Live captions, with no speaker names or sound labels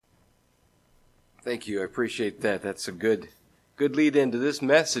Thank you. I appreciate that. That's a good lead into this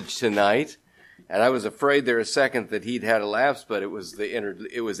message tonight. And I was afraid there a second that he'd had a lapse, but it was the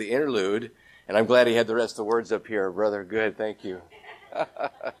interlude. And I'm glad he had the rest of the words up here, brother. Good. Thank you.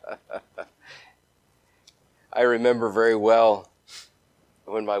 I remember very well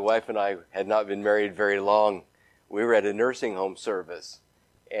when my wife and I had not been married very long. We were at a nursing home service,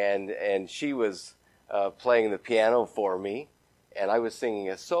 and she was playing the piano for me. And I was singing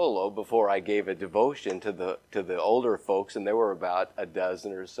a solo before I gave a devotion to the older folks, and there were about a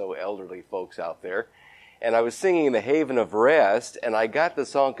dozen or so elderly folks out there. And I was singing The Haven of Rest, and I got the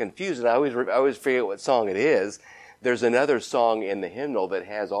song confused, and I always forget what song it is. There's another song in the hymnal that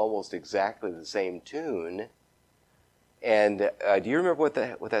has almost exactly the same tune. And do you remember what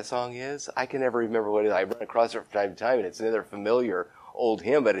that song is? I can never remember what it is. I run across it from time to time, and it's another familiar old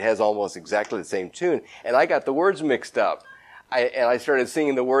hymn, but it has almost exactly the same tune. And I got the words mixed up. I started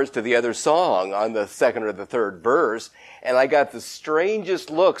singing the words to the other song on the second or the third verse, and I got the strangest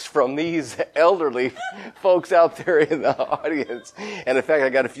looks from these elderly folks out there in the audience. And in fact, I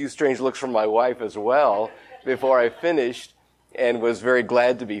got a few strange looks from my wife as well before I finished, and was very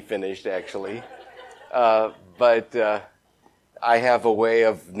glad to be finished, actually. But I have a way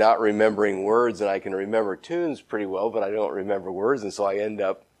of not remembering words, and I can remember tunes pretty well, but I don't remember words, and so I end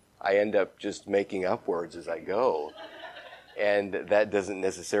up just making up words as I go. And that doesn't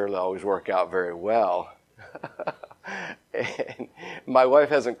necessarily always work out very well. And my wife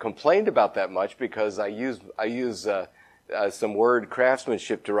hasn't complained about that much because I use some word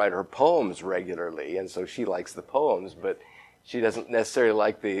craftsmanship to write her poems regularly, and so she likes the poems, but she doesn't necessarily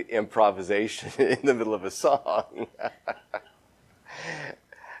like the improvisation in the middle of a song.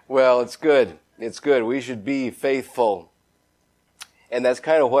 Well, it's good. It's good. We should be faithful. And that's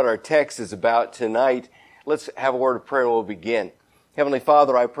kind of what our text is about tonight. Let's have a word of prayer and we'll begin. Heavenly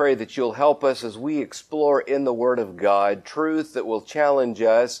Father, I pray that you'll help us as we explore in the Word of God truth that will challenge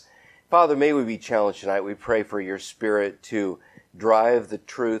us. Father, may we be challenged tonight. We pray for your Spirit to drive the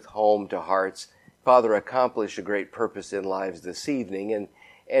truth home to hearts. Father, accomplish a great purpose in lives this evening,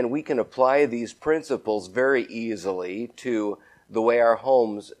 and we can apply these principles very easily to the way our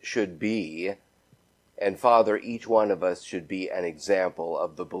homes should be. And Father, each one of us should be an example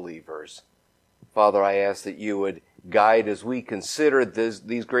of the believers. Father, I ask that you would guide as we consider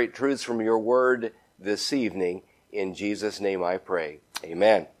these great truths from your word this evening. In Jesus' name I pray.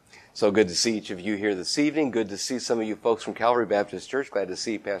 Amen. So good to see each of you here this evening. Good to see some of you folks from Calvary Baptist Church. Glad to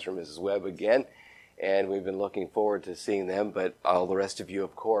see Pastor and Mrs. Webb again. And we've been looking forward to seeing them. But all the rest of you,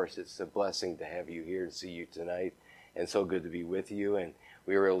 of course, it's a blessing to have you here and see you tonight. And so good to be with you. And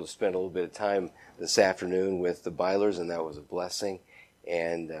we were able to spend a little bit of time this afternoon with the Bylers, and that was a blessing.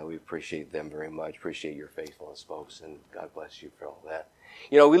 And we appreciate them very much. Appreciate your faithfulness, folks, and God bless you for all that.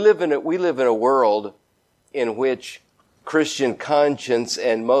 You know, we live in a world in which Christian conscience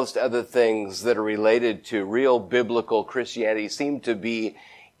and most other things that are related to real biblical Christianity seem to be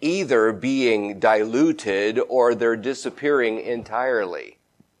either being diluted or they're disappearing entirely.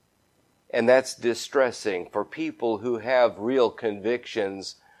 And that's distressing for people who have real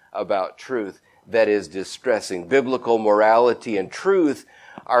convictions about truth. That is distressing. Biblical morality and truth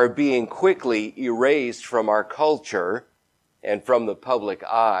are being quickly erased from our culture and from the public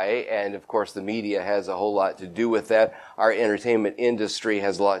eye. And of course, the media has a whole lot to do with that. Our entertainment industry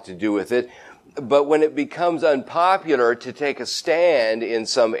has a lot to do with it. But when it becomes unpopular to take a stand in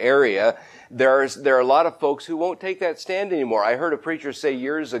some area, there are a lot of folks who won't take that stand anymore. I heard a preacher say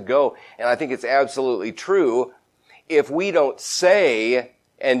years ago, and I think it's absolutely true, if we don't say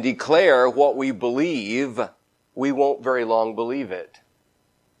and declare what we believe, we won't very long believe it.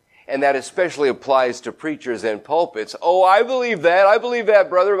 And that especially applies to preachers and pulpits. Oh, I believe that,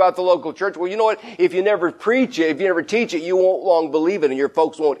 brother, about the local church. Well, you know what? If you never preach it, if you never teach it, you won't long believe it, and your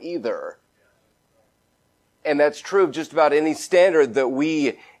folks won't either. And that's true of just about any standard that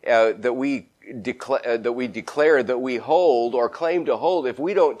we declare that we hold or claim to hold. If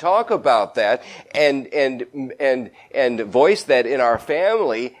we don't talk about that and voice that in our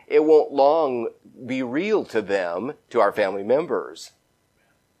family, it won't long be real to them, to our family members.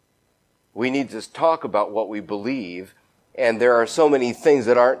 We need to talk about what we believe, and there are so many things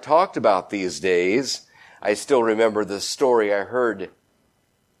that aren't talked about these days. I still remember the story I heard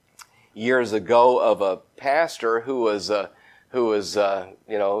years ago of a pastor who was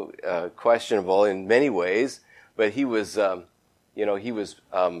questionable in many ways, but he was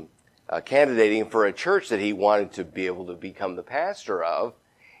candidating for a church that he wanted to be able to become the pastor of,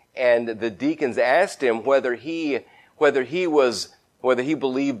 and the deacons asked him whether he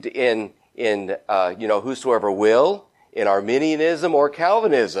believed in whosoever will in Arminianism or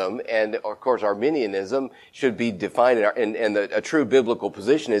Calvinism. And of course, Arminianism should be defined, and a true biblical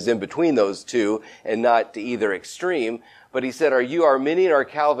position is in between those two and not to either extreme. But he said, are you Arminian or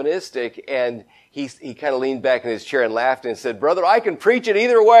Calvinistic? And he kind of leaned back in his chair and laughed and said, brother, I can preach it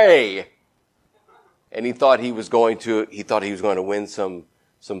either way. And he thought he was going to win some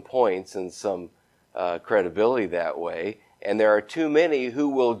points and some credibility that way. And there are too many who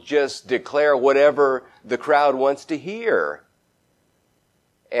will just declare whatever the crowd wants to hear.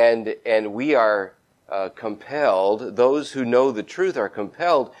 And we are compelled, those who know the truth are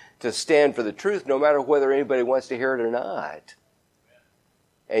compelled to stand for the truth no matter whether anybody wants to hear it or not.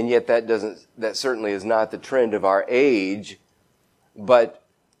 And yet that certainly is not the trend of our age. But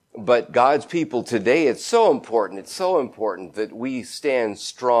God's people today, it's so important that we stand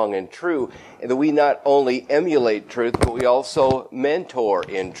strong and true, and that we not only emulate truth, but we also mentor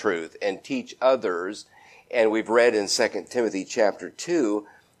in truth and teach others. And we've read in 2 Timothy chapter 2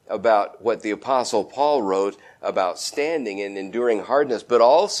 about what the Apostle Paul wrote about standing and enduring hardness, but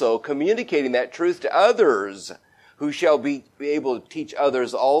also communicating that truth to others who shall be able to teach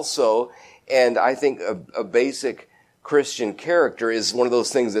others also. And I think a basic Christian character is one of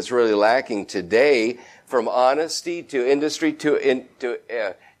those things that's really lacking today, from honesty to industry to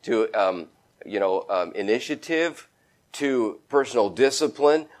initiative to personal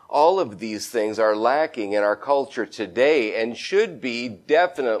discipline. All of these things are lacking in our culture today and should be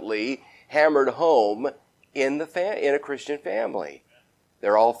definitely hammered home in a Christian family.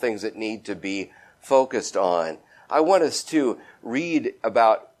 They're all things that need to be focused on. I want us to read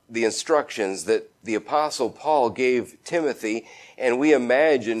about the instructions that the Apostle Paul gave Timothy, and we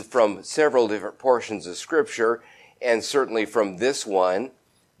imagine from several different portions of Scripture, and certainly from this one,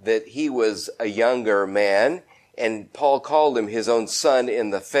 that he was a younger man, and Paul called him his own son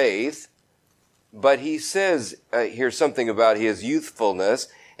in the faith. But he says here's something about his youthfulness,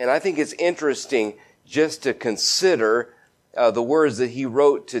 and I think it's interesting just to consider the words that he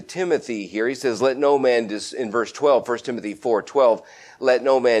wrote to Timothy here. He says, let no man, in verse 12, 1 Timothy 4:12, let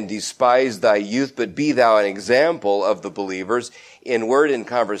no man despise thy youth, but be thou an example of the believers in word and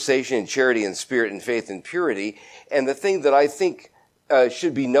conversation, in charity and spirit and faith and purity. And the thing that I think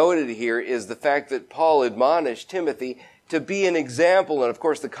should be noted here is the fact that Paul admonished Timothy to be an example. And of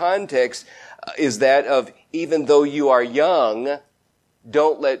course the context is that of, even though you are young,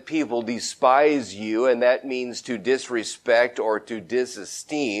 don't let people despise you, and that means to disrespect or to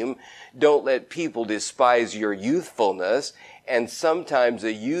disesteem. Don't let people despise your youthfulness, and sometimes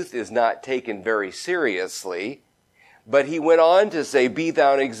a youth is not taken very seriously. But he went on to say, be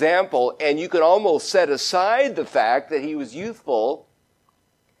thou an example, and you can almost set aside the fact that he was youthful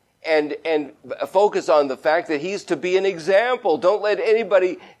and focus on the fact that he's to be an example. Don't let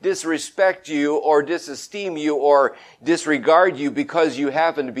anybody disrespect you or disesteem you or disregard you because you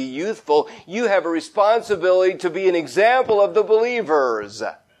happen to be youthful. You have a responsibility to be an example of the believers.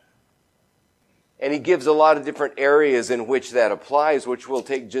 And he gives a lot of different areas in which that applies, which we'll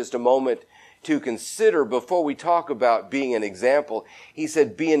take just a moment to consider before we talk about being an example. He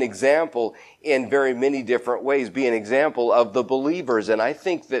said, be an example in very many different ways. Be an example of the believers. And I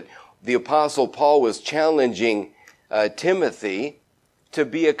think that the Apostle Paul was challenging Timothy to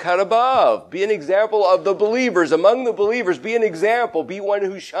be a cut above. Be an example of the believers. Among the believers, be an example. Be one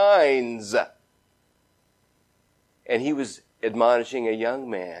who shines. And he was admonishing a young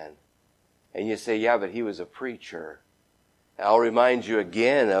man. And you say, yeah, but he was a preacher. I'll remind you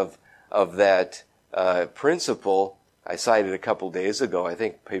again of that principle I cited a couple days ago. I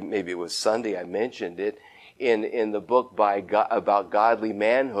think maybe it was Sunday I mentioned it in the book about godly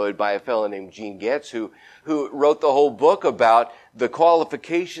manhood by a fellow named Gene Getz, who wrote the whole book about the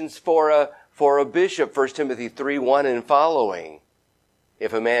qualifications for a bishop. 1 Timothy 3:1 and following.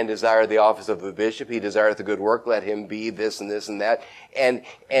 If a man desire the office of a bishop, he desireth a good work, let him be this and this and that. And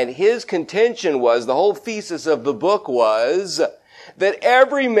his contention was, the whole thesis of the book was, that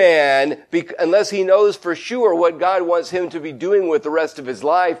every man, unless he knows for sure what God wants him to be doing with the rest of his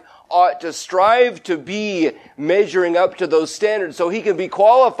life, ought to strive to be measuring up to those standards so he can be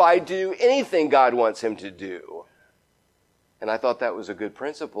qualified to do anything God wants him to do. And I thought that was a good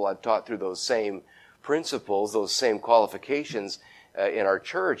principle. I've taught through those same principles, those same qualifications in our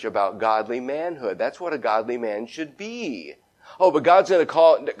church about godly manhood. That's what a godly man should be. Oh, but God's not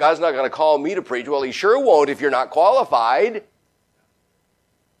going to call me to preach. Well, he sure won't if you're not qualified.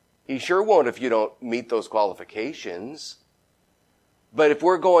 He sure won't if you don't meet those qualifications. But if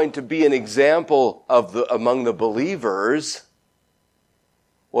we're going to be an example among the believers,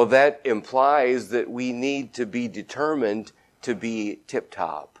 well, that implies that we need to be determined to be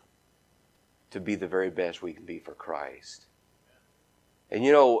tip-top, to be the very best we can be for Christ. And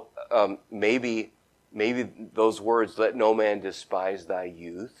maybe those words, let no man despise thy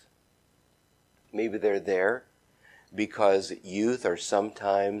youth, maybe they're there because youth are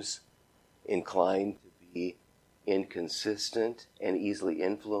sometimes inclined to be inconsistent and easily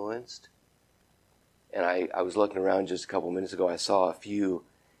influenced. And I was looking around just a couple minutes ago. I saw a few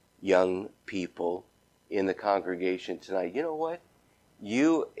young people in the congregation tonight. You know what?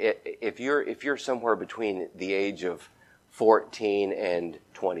 If you're somewhere between the age of 14 and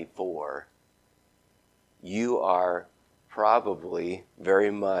 24, you are probably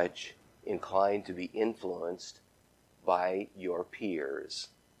very much inclined to be influenced by your peers.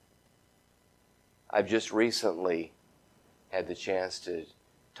 I've just recently had the chance to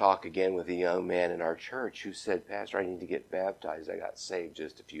talk again with a young man in our church who said, Pastor, I need to get baptized. I got saved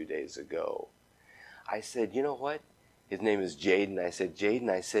just a few days ago. I said, you know what? His name is Jaden. I said, Jaden,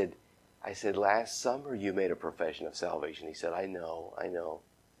 I said, last summer you made a profession of salvation. He said, I know.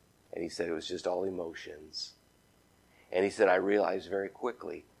 And he said, it was just all emotions. And he said, I realized very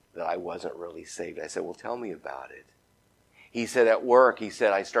quickly that I wasn't really saved. I said, well, tell me about it. He said, at work,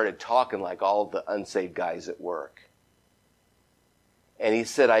 I started talking like all the unsaved guys at work. And he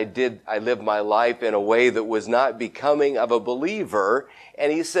said, I lived my life in a way that was not becoming of a believer.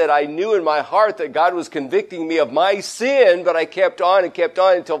 And he said, I knew in my heart that God was convicting me of my sin, but I kept on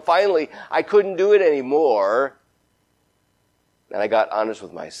until finally I couldn't do it anymore. And I got honest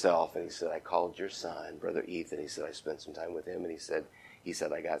with myself. And he said, I called your son, Brother Ethan. He said, I spent some time with him. And he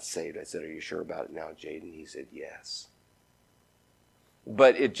said, I got saved. I said, are you sure about it now, Jaden? He said, yes.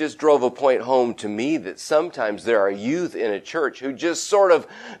 But it just drove a point home to me that sometimes there are youth in a church who just sort of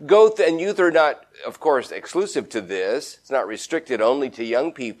go and youth are not, of course, exclusive to this. It's not restricted only to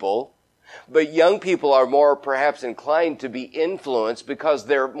young people. But young people are more perhaps inclined to be influenced because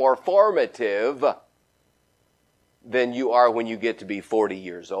they're more formative than you are when you get to be 40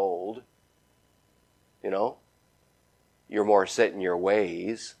 years old. You're more set in your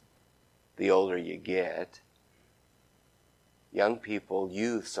ways the older you get. Young people,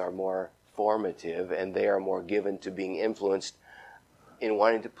 youths, are more formative, and they are more given to being influenced in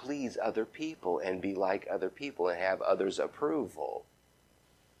wanting to please other people and be like other people and have others' approval.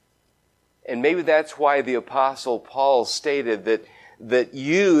 And maybe that's why the Apostle Paul stated that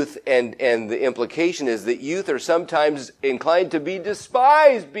youth, and the implication is that youth are sometimes inclined to be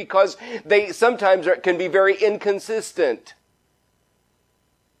despised because they sometimes can be very inconsistent.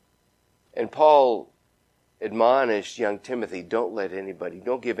 And Paul admonished young Timothy, don't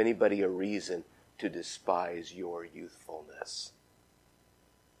give anybody a reason to despise your youthfulness.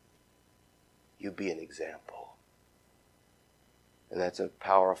 You be an example. And that's a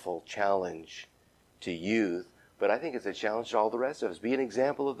powerful challenge to youth, but I think it's a challenge to all the rest of us. Be an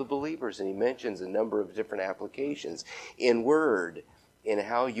example of the believers, and he mentions a number of different applications in word, in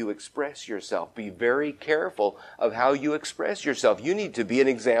how you express yourself. Be very careful of how you express yourself. You need to be an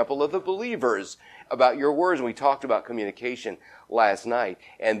example of the believers about your words. And we talked about communication last night,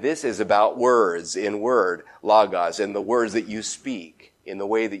 and this is about words, in word, logos, and the words that you speak, in the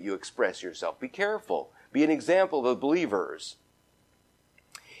way that you express yourself. Be careful. Be an example of the believers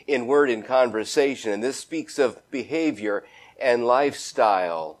in word, in conversation. And this speaks of behavior and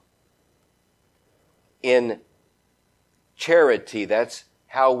lifestyle. In charity, that's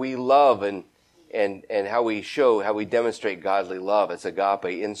how we love and how we demonstrate godly love. It's agape.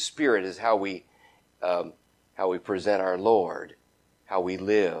 In spirit is how we present our Lord, how we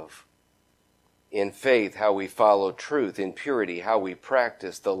live. In faith, how we follow truth. In purity, how we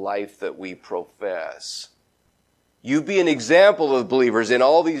practice the life that we profess. You be an example of believers in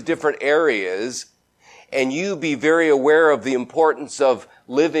all these different areas, and you be very aware of the importance of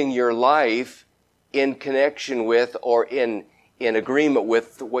living your life in connection with or in agreement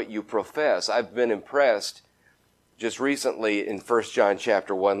with what you profess. I've been impressed just recently in 1 John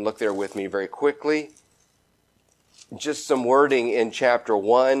chapter 1. Look there with me very quickly. Just some wording in chapter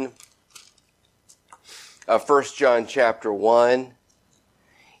 1 of 1 John chapter 1.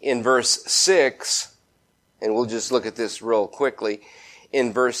 In verse 6, and we'll just look at this real quickly.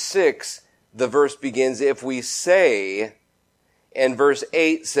 In verse 6, the verse begins, if we say, and verse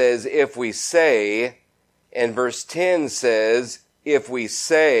 8 says, if we say, and verse 10 says, if we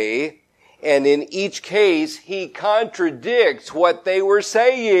say, and in each case, he contradicts what they were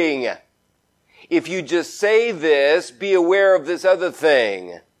saying. If you just say this, be aware of this other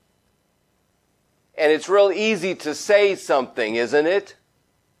thing. And it's real easy to say something, isn't it?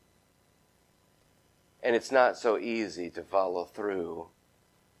 And it's not so easy to follow through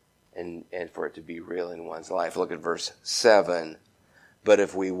and for it to be real in one's life. Look at verse 7. But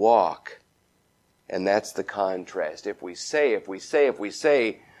if we walk And that's the contrast. If we say,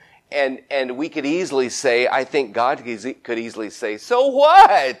 and we could easily say, I think God could easily say, so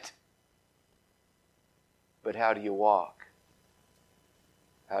what? But how do you walk?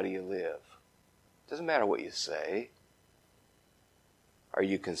 How do you live? Doesn't matter what you say. Are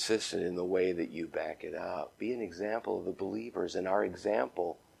you consistent in the way that you back it up? Be an example of the believers, and our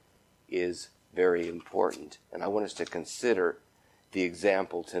example is very important. And I want us to consider the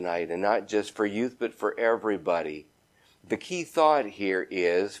example tonight, and not just for youth, but for everybody. The key thought here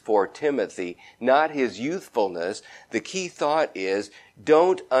is, for Timothy, not his youthfulness. The key thought is,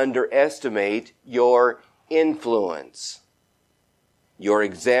 don't underestimate your influence. Your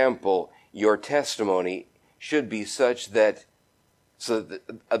example, your testimony should be such that so that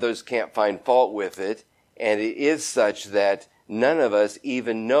others can't find fault with it, and it is such that none of us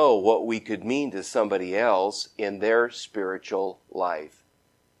even know what we could mean to somebody else in their spiritual life.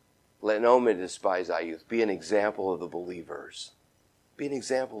 Let no man despise thy youth. Be an example of the believers. Be an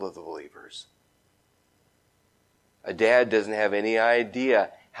example of the believers. A dad doesn't have any idea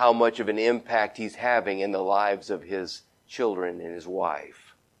how much of an impact he's having in the lives of his children and his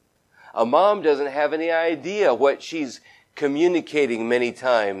wife. A mom doesn't have any idea what she's communicating many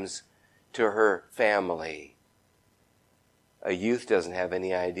times to her family. A youth doesn't have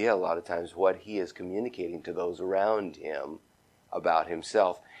any idea a lot of times what he is communicating to those around him about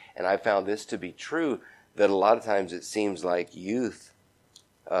himself. And I found this to be true, that a lot of times it seems like youth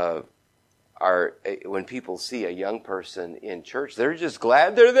are, when people see a young person in church, they're just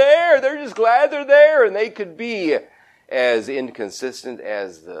glad they're there. They're just glad they're there. And they could be as inconsistent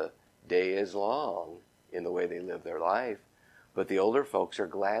as the day is long in the way they live their life. But the older folks are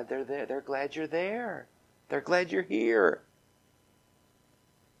glad they're there. They're glad you're there. They're glad you're here.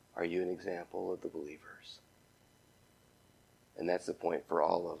 Are you an example of the believers? And that's the point for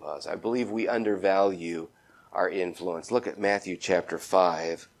all of us. I believe we undervalue our influence. Look at Matthew chapter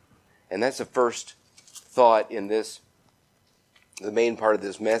 5. And that's the first thought in this, the main part of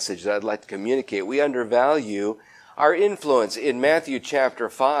this message that I'd like to communicate. We undervalue our influence. In Matthew chapter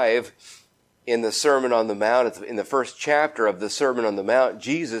 5, in the Sermon on the Mount, in the first chapter of the Sermon on the Mount,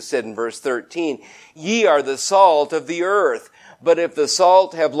 Jesus said in verse 13, "Ye are the salt of the earth, but if the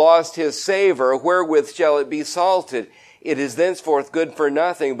salt have lost his savor, wherewith shall it be salted? It is thenceforth good for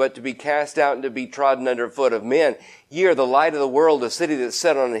nothing, but to be cast out and to be trodden under foot of men. Ye are the light of the world. A city that's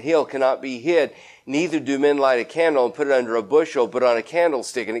set on a hill cannot be hid. Neither do men light a candle and put it under a bushel, but on a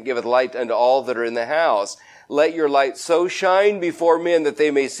candlestick, and it giveth light unto all that are in the house. Let your light so shine before men that they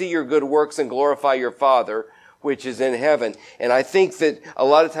may see your good works and glorify your Father which is in heaven." And I think that a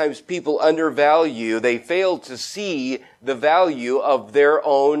lot of times people undervalue, they fail to see the value of their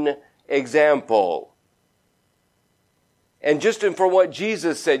own example. And just for what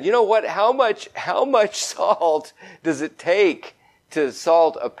Jesus said, you know what? How much salt does it take to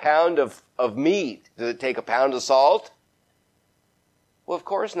salt a pound of meat? Does it take a pound of salt? Well, of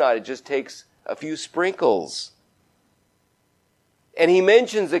course not. It just takes a few sprinkles. And he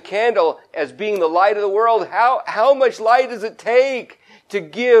mentions the candle as being the light of the world. How much light does it take to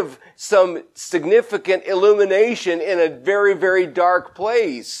give some significant illumination in a very, very dark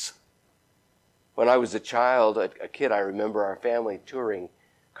place? When I was a child, a kid, I remember our family touring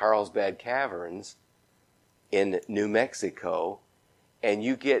Carlsbad Caverns in New Mexico. And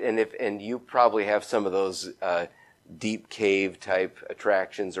you probably have some of those deep cave type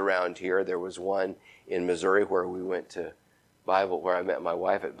attractions around here. There was one in Missouri where we went to where I met my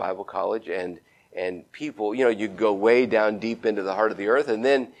wife at Bible college, and people, you go way down deep into the heart of the earth, and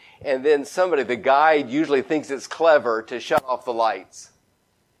then the guide usually thinks it's clever to shut off the lights.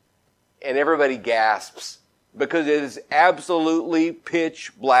 And everybody gasps because it is absolutely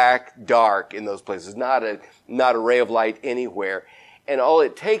pitch black dark in those places. Not a ray of light anywhere. And all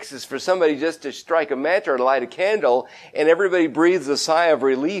it takes is for somebody just to strike a match or light a candle, and everybody breathes a sigh of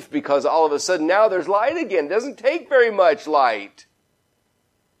relief because all of a sudden now there's light again. It doesn't take very much light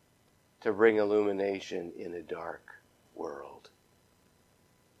to bring illumination in a dark world.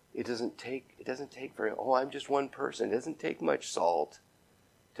 It doesn't take very, I'm just one person. It doesn't take much salt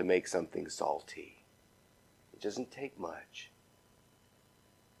to make something salty. It doesn't take much.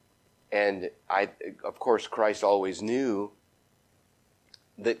 And of course, Christ always knew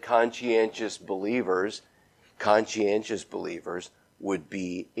that conscientious believers would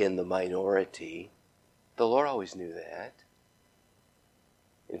be in the minority. The Lord always knew that.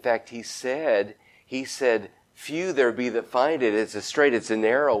 In fact, He said, few there be that find it. It's a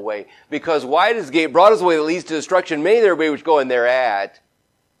narrow way. Because wide is the gate, broad is the way that leads to destruction. Many there be which go in thereat.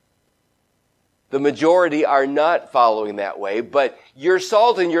 The majority are not following that way, but your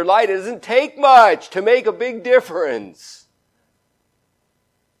salt and your light doesn't take much to make a big difference.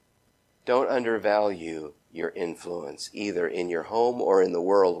 Don't undervalue your influence, either in your home or in the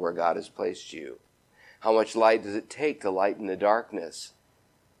world where God has placed you. How much light does it take to lighten the darkness?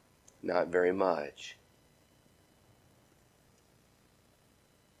 Not very much.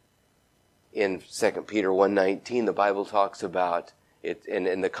 In 2 Peter 1:19, the Bible talks about it,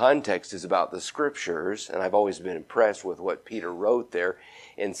 and the context is about the Scriptures, and I've always been impressed with what Peter wrote there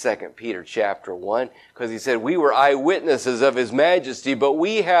in 2 Peter chapter 1, because he said, we were eyewitnesses of His majesty, but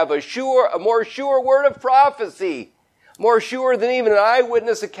we have a more sure word of prophecy, more sure than even an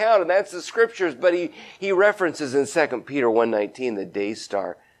eyewitness account, and that's the Scriptures. But he references in 2 Peter 1:19 the day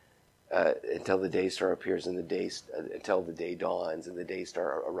star, until the day star appears until the day dawns and the day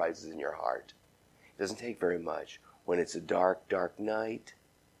star arises in your heart. It doesn't take very much. When it's a dark, dark night,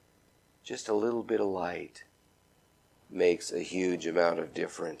 just a little bit of light makes a huge amount of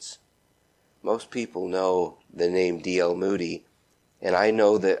difference. Most people know the name D.L. Moody, and I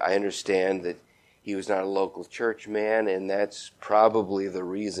understand that he was not a local church man, and that's probably the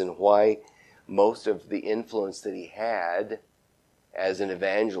reason why most of the influence that he had as an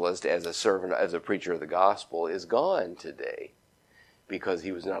evangelist, as a servant, as a preacher of the gospel is gone today, because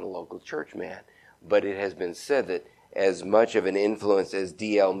he was not a local church man. But it has been said that as much of an influence as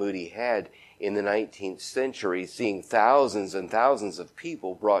D.L. Moody had in the 19th century, seeing thousands and thousands of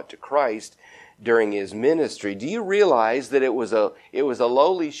people brought to Christ during his ministry, do you realize that it was a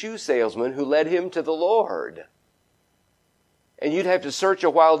lowly shoe salesman who led him to the Lord? And you'd have to search a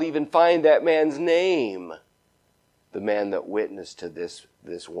while to even find that man's name. The man that witnessed to this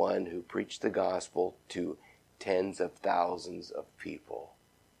one who preached the gospel to tens of thousands of people.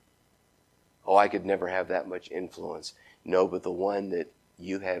 Oh, I could never have that much influence. No, but the one that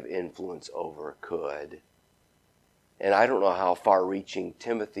you have influence over could. And I don't know how far-reaching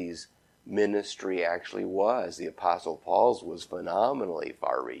Timothy's ministry actually was. The Apostle Paul's was phenomenally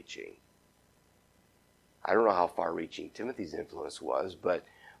far-reaching. I don't know how far-reaching Timothy's influence was, but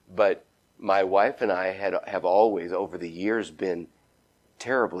my wife and I have always, over the years, been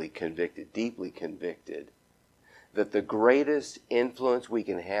terribly convicted, deeply convicted, that the greatest influence we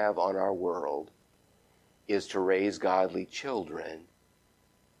can have on our world is to raise godly children.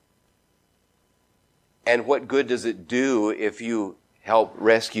 And what good does it do if you help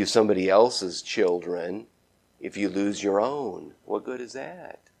rescue somebody else's children if you lose your own? What good is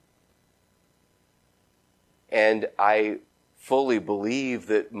that? And I fully believe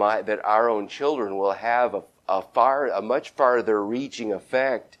that our own children will have a much farther reaching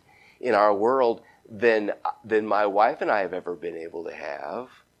effect in our world than my wife and I have ever been able to have.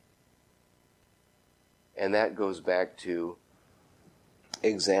 And that goes back to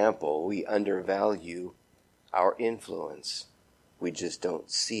example. We undervalue our influence. We just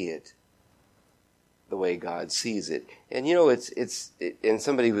don't see it the way God sees it. And and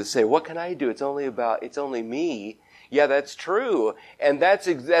somebody would say, what can I do? It's only me. Yeah, that's true. And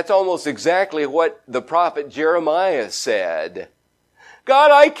that's almost exactly what the prophet Jeremiah said.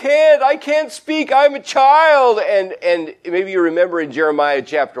 God, I can't speak. I'm a child. And maybe you remember in Jeremiah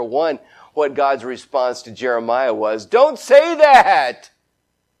chapter 1 what God's response to Jeremiah was. Don't say that.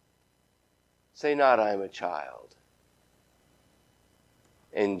 Say not, I'm a child.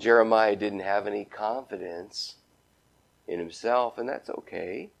 And Jeremiah didn't have any confidence in himself, and that's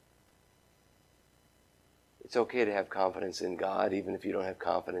okay. It's okay to have confidence in God, even if you don't have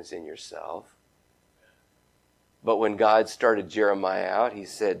confidence in yourself. But when God started Jeremiah out, he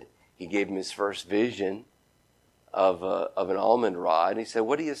gave him his first vision of an almond rod. He said,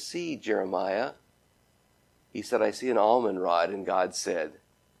 what do you see, Jeremiah? He said, I see an almond rod. And God said,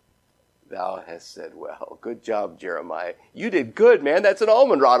 thou hast said well. Good job, Jeremiah. You did good, man. That's an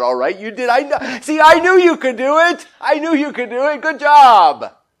almond rod, all right. You did. I knew you could do it. I knew you could do it. Good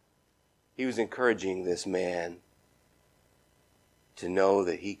job. He was encouraging this man to know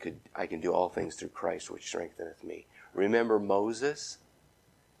that I can do all things through Christ which strengtheneth me. Remember Moses?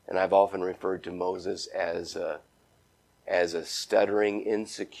 And I've often referred to Moses as a stuttering,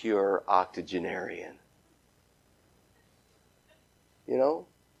 insecure octogenarian. Who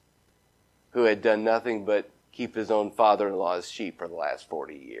had done nothing but keep his own father-in-law's sheep for the last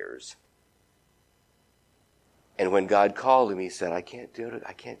 40 years. And when God called him, he said, I can't do it.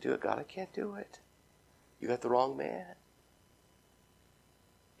 I can't do it, God. I can't do it. You got the wrong man.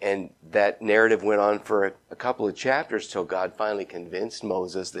 And that narrative went on for a couple of chapters till God finally convinced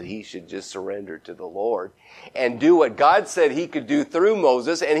Moses that he should just surrender to the Lord and do what God said he could do through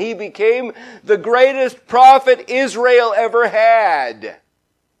Moses, and he became the greatest prophet Israel ever had.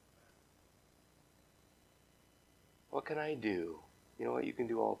 What can I do? You know what? You can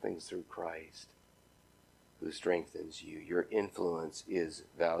do all things through Christ, who strengthens you. Your influence is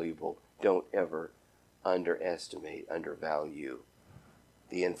valuable. Don't ever undervalue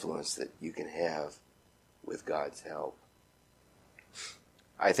the influence that you can have with God's help.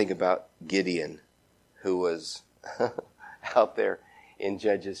 I think about Gideon, who was out there in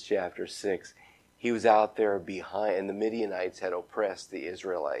Judges chapter 6. He was out there behind, and the Midianites had oppressed the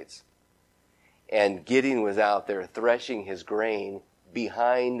Israelites. And Gideon was out there threshing his grain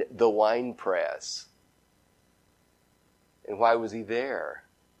behind the winepress. And why was he there?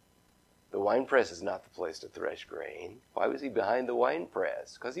 The winepress is not the place to thresh grain. Why was he behind the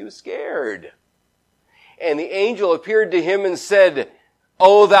winepress? Because he was scared. And the angel appeared to him and said,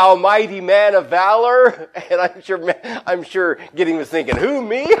 "O thou mighty man of valor." And I'm sure Gideon was thinking, "Who,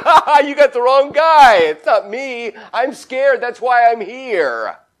 me? You got the wrong guy. It's not me. I'm scared. That's why I'm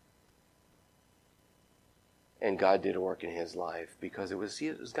here." And God did a work in his life because it was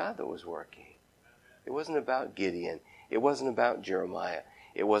God that was working. It wasn't about Gideon. It wasn't about Jeremiah.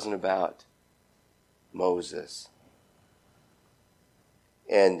 It wasn't about Moses.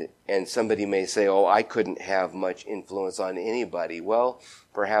 And somebody may say, "Oh, I couldn't have much influence on anybody." Well,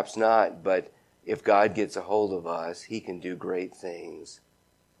 perhaps not, but if God gets a hold of us, he can do great things.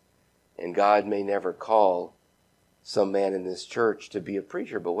 And God may never call some man in this church to be a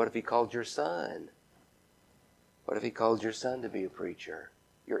preacher, but what if he called your son? What if he called your son to be a preacher?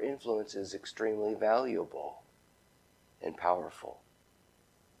 Your influence is extremely valuable and powerful.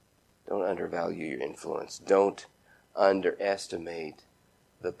 Don't undervalue your influence. Don't underestimate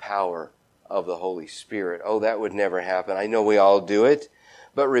the power of the Holy Spirit. Oh, that would never happen. I know we all do it.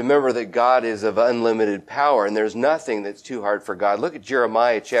 But remember that God is of unlimited power, and there's nothing that's too hard for God. Look at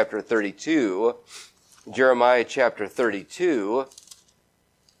Jeremiah chapter 32. Jeremiah chapter 32.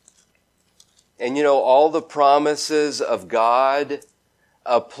 And you know, all the promises of God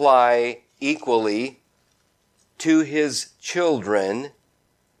apply equally to his children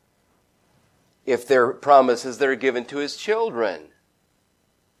if they're promises that are given to his children.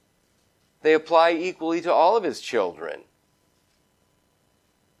 They apply equally to all of his children,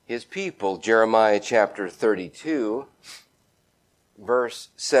 his people. Jeremiah chapter 32, verse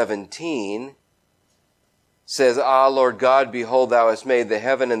 17 says, "Ah, Lord God, behold, thou hast made the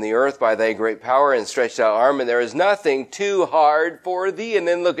heaven and the earth by thy great power and stretched out arm, and there is nothing too hard for thee." And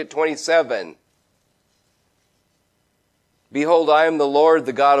then look at 27. "Behold, I am the Lord,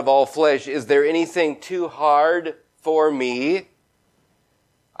 the God of all flesh. Is there anything too hard for me?"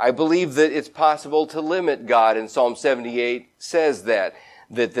 I believe that it's possible to limit God, and Psalm 78 says that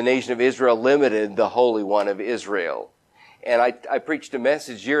the nation of Israel limited the Holy One of Israel. And I preached a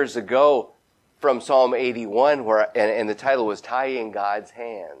message years ago from Psalm 81, and the title was "Tying God's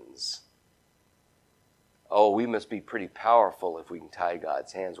Hands." Oh, we must be pretty powerful if we can tie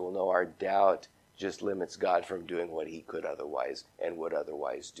God's hands. Well, no, our doubt just limits God from doing what he could otherwise and would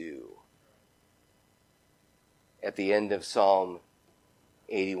otherwise do. At the end of Psalm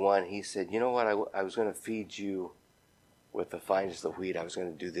 81, he said, "You know what, I was going to feed you with the finest of wheat. I was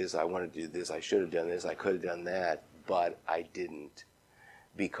going to do this, I want to do this, I should have done this, I could have done that, but I didn't.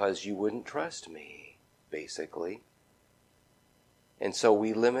 Because you wouldn't trust me," basically. And so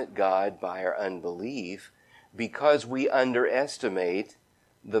we limit God by our unbelief because we underestimate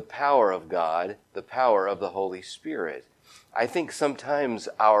the power of God, the power of the Holy Spirit. I think sometimes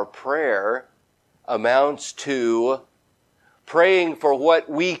our prayer amounts to praying for what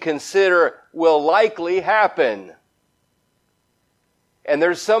we consider will likely happen. And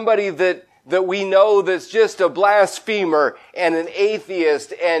there's somebody that we know that's just a blasphemer and an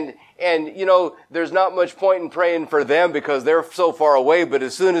atheist, and you know, there's not much point in praying for them because they're so far away, but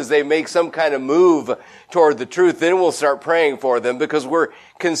as soon as they make some kind of move toward the truth, then we'll start praying for them because we're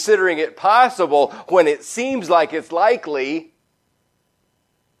considering it possible when it seems like it's likely.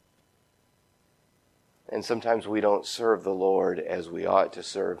 And sometimes we don't serve the Lord as we ought to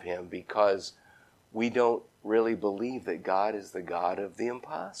serve him because we don't really believe that God is the God of the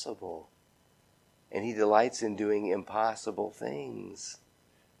impossible. And he delights in doing impossible things.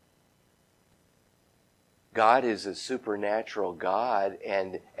 God is a supernatural God,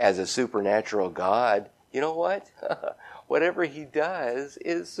 and as a supernatural God, you know what? Whatever he does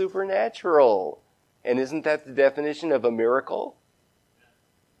is supernatural. And isn't that the definition of a miracle?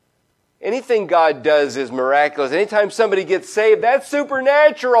 Anything God does is miraculous. Anytime somebody gets saved, that's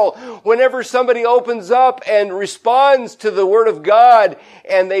supernatural. Whenever somebody opens up and responds to the Word of God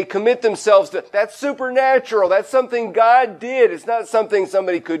and they commit themselves to, that's supernatural. That's something God did. It's not something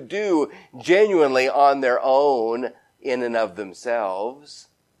somebody could do genuinely on their own in and of themselves.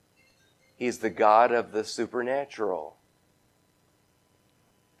 He's the God of the supernatural.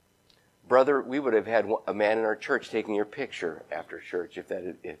 Brother, we would have had a man in our church taking your picture after church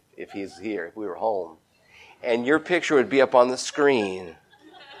if he's here, if we were home. And your picture would be up on the screen.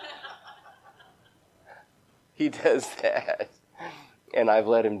 He does that. And I've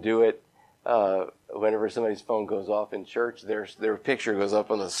let him do it. Whenever somebody's phone goes off in church, their picture goes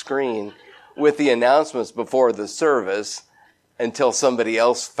up on the screen with the announcements before the service until somebody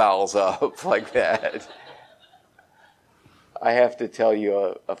else fouls up like that. I have to tell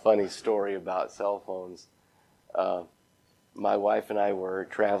you a funny story about cell phones. My wife and I were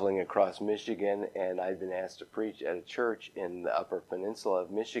traveling across Michigan, and I'd been asked to preach at a church in the Upper Peninsula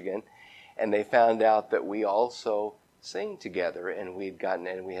of Michigan, and they found out that we also sing together, and we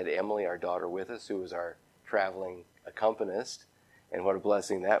had Emily, our daughter, with us, who was our traveling accompanist, and what a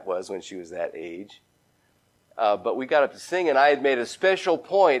blessing that was when she was that age. But we got up to sing, and I had made a special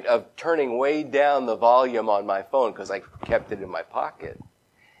point of turning way down the volume on my phone because I kept it in my pocket.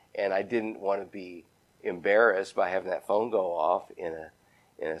 And I didn't want to be embarrassed by having that phone go off in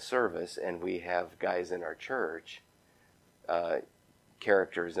a service. And we have guys in our church,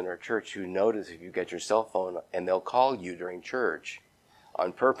 characters in our church, who notice if you get your cell phone, and they'll call you during church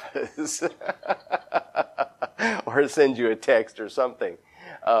on purpose or send you a text or something.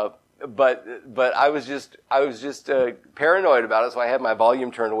 But I was just paranoid about it, so I had my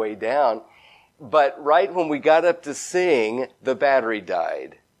volume turned way down. But right when we got up to sing, the battery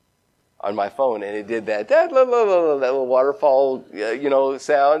died on my phone, and it did that little waterfall,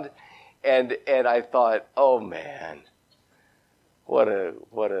 sound, and I thought, oh man, what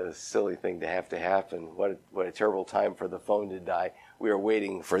a silly thing to happen. What a terrible time for the phone to die. We were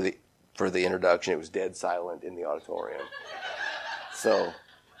waiting for the introduction. It was dead silent in the auditorium. So.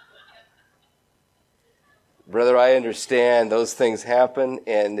 Brother, I understand those things happen,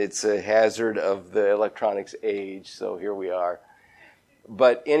 and it's a hazard of the electronics age, so here we are.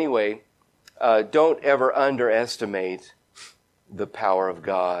 But anyway, don't ever underestimate the power of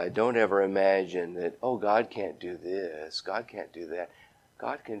God. Don't ever imagine that, oh, God can't do this, God can't do that.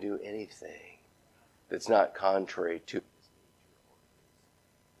 God can do anything that's not contrary to His nature or His word.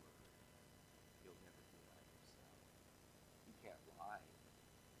 He'll never deny Himself. He can't lie.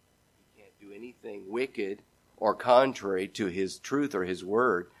 He can't do anything wicked or contrary to His truth or His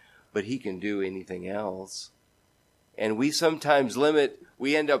word, but He can do anything else. And we sometimes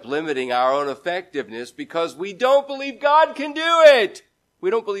we end up limiting our own effectiveness because we don't believe God can do it.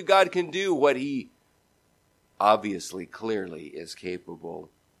 We don't believe God can do what He obviously, clearly is capable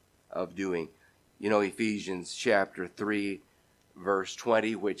of doing. Ephesians chapter 3, verse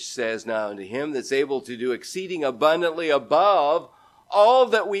 20, which says, now unto Him that's able to do exceeding abundantly above all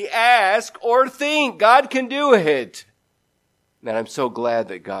that we ask or think, God can do it. And I'm so glad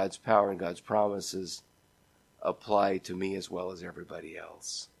that God's power and God's promises apply to me as well as everybody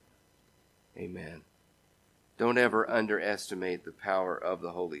else. Amen. Don't ever underestimate the power of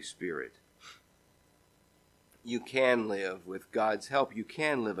the Holy Spirit. You can live, with God's help, you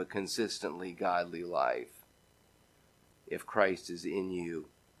can live a consistently godly life if Christ is in you.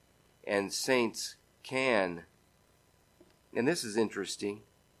 And saints can. And this is interesting.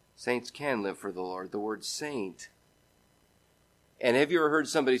 Saints can live for the Lord. The word saint. And have you ever heard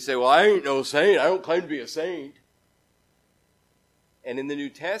somebody say, well, I ain't no saint. I don't claim to be a saint. And in the New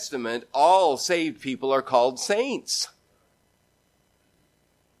Testament, all saved people are called saints.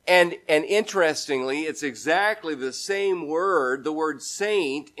 And interestingly, it's exactly the same word. The word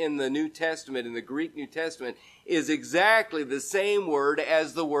saint in the New Testament, in the Greek New Testament, is exactly the same word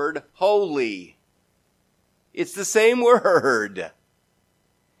as the word holy. It's the same word.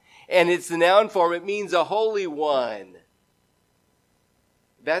 And it's the noun form. It means a holy one.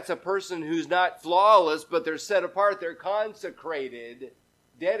 That's a person who's not flawless, but they're set apart. They're consecrated,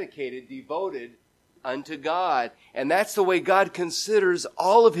 dedicated, devoted unto God. And that's the way God considers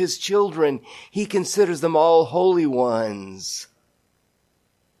all of His children. He considers them all holy ones.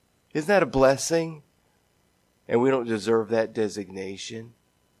 Isn't that a blessing? And we don't deserve that designation.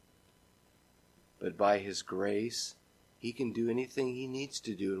 But by His grace, He can do anything He needs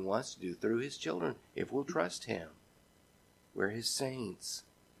to do and wants to do through His children if we'll trust Him. We're His saints.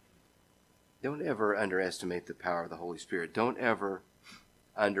 Don't ever underestimate the power of the Holy Spirit. Don't ever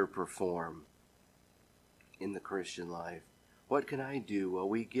underperform in the Christian life. What can I do? Well,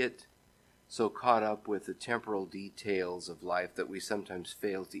 we get so caught up with the temporal details of life that we sometimes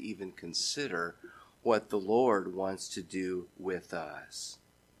fail to even consider what the Lord wants to do with us.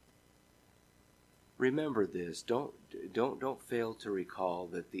 Remember this. Don't fail to recall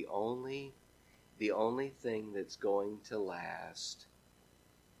that the only thing that's going to last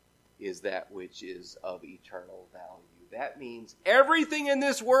is that which is of eternal value. That means everything in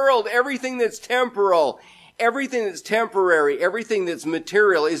this world, everything that's temporal, everything that's temporary, everything that's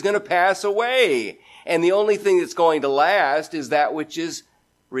material is going to pass away. And the only thing that's going to last is that which is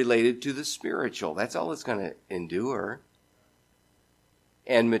related to the spiritual. That's all it's going to endure.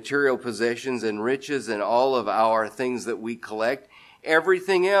 And material possessions and riches and all of our things that we collect,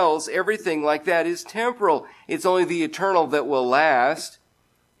 everything else, everything like that is temporal. It's only the eternal that will last,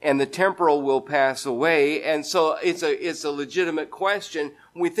 and the temporal will pass away. And so it's a legitimate question.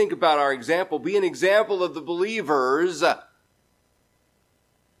 When we think about our example, be an example of the believers.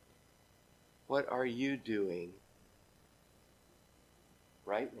 What are you doing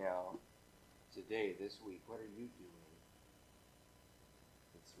right now, today, this week? What are you doing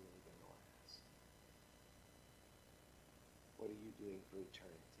that's really going to last? What are you doing for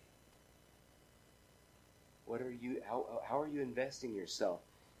eternity? What are you? How are you investing yourself?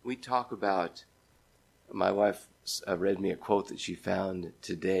 We talk about, my wife read me a quote that she found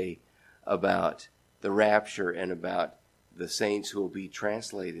today about the rapture and about the saints who will be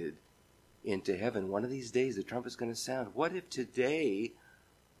translated into heaven. One of these days the trumpet's going to sound. What if today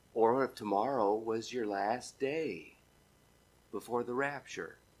or what if tomorrow was your last day before the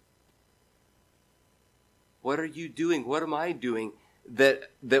rapture? What are you doing? What am I doing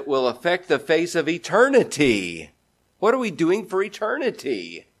that will affect the face of eternity? What are we doing for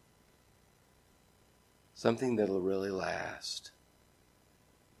eternity? Something that'll really last.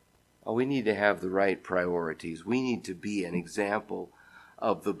 Oh, we need to have the right priorities. We need to be an example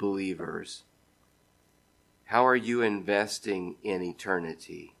of the believers. How are you investing in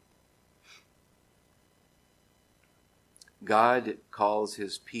eternity? God calls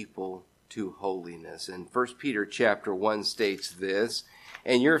his people to holiness. And 1 Peter chapter 1 states this,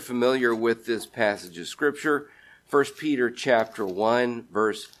 and you're familiar with this passage of Scripture. 1 Peter chapter 1,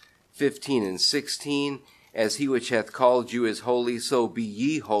 verse 15 and 16, as he which hath called you is holy, so be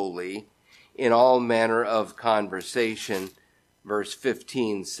ye holy in all manner of conversation. Verse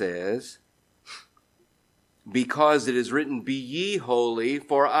 15 says, because it is written, be ye holy,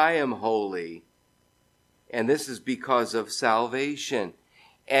 for I am holy. And this is because of salvation.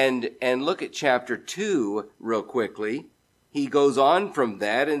 And look at chapter 2 real quickly. He goes on from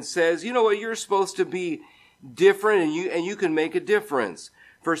that and says, you know what, you're supposed to be different, and you can make a difference.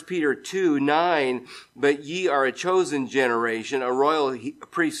 1 Peter 2:9, but ye are a chosen generation, a royal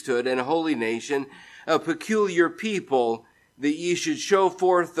priesthood, and a holy nation, a peculiar people, that ye should show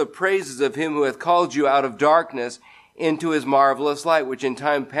forth the praises of him who hath called you out of darkness into his marvelous light, which in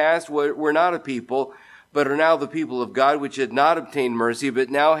time past were not a people, but are now the people of God, which had not obtained mercy,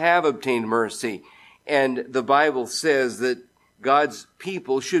 but now have obtained mercy. And the Bible says that God's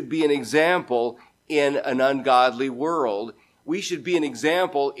people should be an example in an ungodly world. We should be an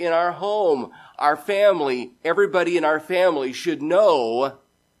example in our home, our family. Everybody in our family should know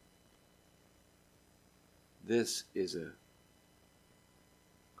this is a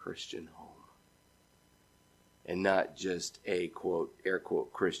Christian home. And not just a, quote, air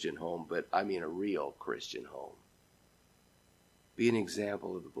quote, Christian home, but I mean a real Christian home. Be an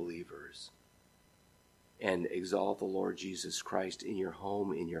example of the believers. And exalt the Lord Jesus Christ in your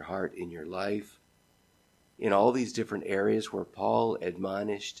home, in your heart, in your life. In all these different areas where Paul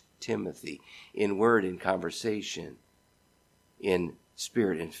admonished Timothy, in word, in conversation, in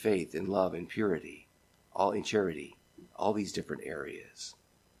spirit, in faith, in love, in purity, all in charity, all these different areas.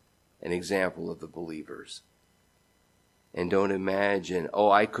 An example of the believers. And don't imagine,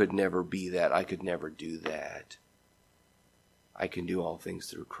 oh, I could never be that. I could never do that. I can do all things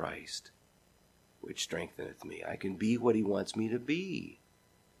through Christ, which strengtheneth me. I can be what he wants me to be.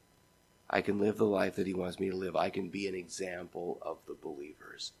 I can live the life that he wants me to live. I can be an example of the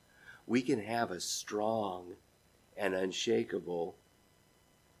believers. We can have a strong and unshakable,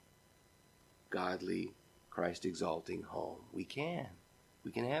 godly, Christ-exalting home. We can.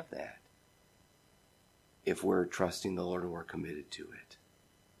 We can have that if we're trusting the Lord and we're committed to it.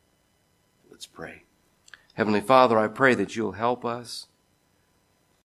 Let's pray. Heavenly Father, I pray that you'll help us